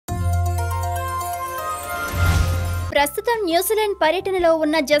ప్రస్తుతం న్యూజిలాండ్ పర్యటనలో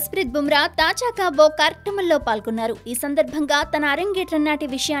ఉన్న జస్ప్రీత్ బుమ్రా తాజాగా ఓ కార్యక్రమంలో పాల్గొన్నారు. ఈ సందర్భంగా తన అరంగేట్రం నాటి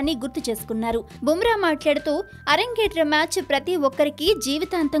విషయాన్ని గుర్తు చేసుకున్నారు. బుమ్రా మాట్లాడుతూ, అరంగేట్ర మ్యాచ్ ప్రతి ఒక్కరికి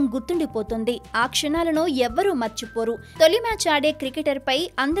జీవితాంతం గుర్తుండిపోతుంది. ఆ క్షణాలను ఎవ్వరూ మర్చిపోరు. తొలి మ్యాచ్ ఆడే క్రికెటర్ పై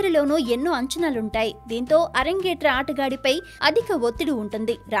అందరిలోనూ ఎన్నో అంచనాలుంటాయి. దీంతో అరంగేట్ర ఆటగాడిపై అధిక ఒత్తిడి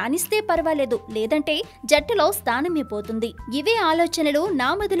ఉంటుంది. రాణిస్తే పర్వాలేదు, లేదంటే జట్టులో స్థానమే పోతుంది. ఇవే ఆలోచనలు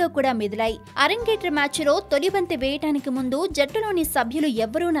నా మదిలో కూడా మెదిలాయి. అరంగేట్ర మ్యాచ్ లో తొలి బంతి వేయటానికి ముందు జట్టులోని సభ్యులు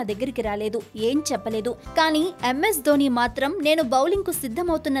ఎవ్వరూ నా దగ్గరికి రాలేదు, ఏం చెప్పలేదు. కానీ MS ధోని మాత్రం నేను బౌలింగ్ కు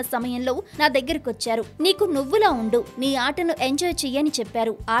సిద్ధమవుతున్న సమయంలో నా దగ్గరకొచ్చారు. నీకు నువ్వులా ఉండు, నీ ఆటను ఎంజాయ్ చెయ్యని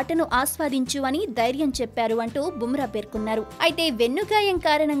చెప్పారు, ఆటను ఆస్వాదించు అని ధైర్యం చెప్పారు అంటూ బుమ్రా పేర్కొన్నారు. అయితే వెన్నుగాయం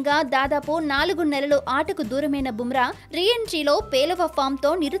కారణంగా దాదాపు 4 నెలలు ఆటకు దూరమైన బుమ్రా రీఎంట్రీలో పేలవ ఫామ్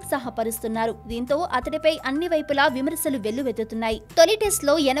తో నిరుత్సాహపరుస్తున్నారు. దీంతో అతడిపై అన్ని వైపులా విమర్శలు వెల్లువెత్తుతున్నాయి. తొలి టెస్ట్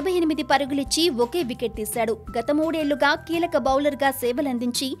లో 88 పరుగులిచ్చి ఒకే వికెట్ తీశాడు. గత 3 ఏళ్లుగా కీలక బౌలర్ గా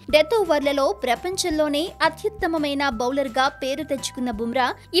సేవలందించి డెత్ ఓవర్లలో ప్రపంచంలోనే అత్యుత్తమమైన బౌలర్ గా పేరు తెచ్చుకున్న బుమ్రా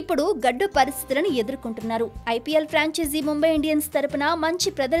ఇప్పుడు గడ్డు పరిస్థితులను ఎదుర్కొంటున్నారు. IPL ఫ్రాంచైజీ ముంబై ఇండియన్స్ తరపున మంచి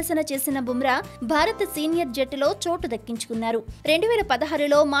ప్రదర్శన చేసిన బుమ్రా భారత సీనియర్ జట్టులో చోటు దక్కించుకున్నారు.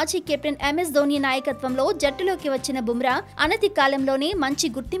 2016లో మాజీ కెప్టెన్ MS ధోని నాయకత్వంలో జట్టులోకి వచ్చిన బుమ్రా అనతి కాలంలోనే మంచి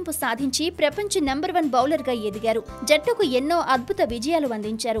గుర్తింపు సాధించి ప్రపంచ నెంబర్ 1 బౌలర్ గా ఎదిగారు. జట్టుకు ఎన్నో అద్భుత విజయాలు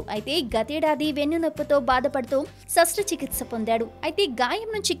అందించారు. అయితే గతేడాది వెన్నునొప్పితో బాధపడుతూ శస్త్రచికిత్స పొందాడు. అయితే గాయం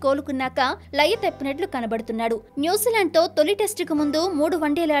నుంచి కోలుకున్నాక లయ తప్పినట్లు కనబడుతున్నాడు. న్యూజిలాండ్ తో తొలి టెస్టుకు ముందు 3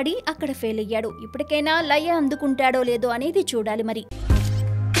 వన్డేలాడి అక్కడ ఫెయిల్ అయ్యాడు. ఇప్పటికైనా లయ అందుకుంటాడో లేదో అనేది చూడాలి మరి.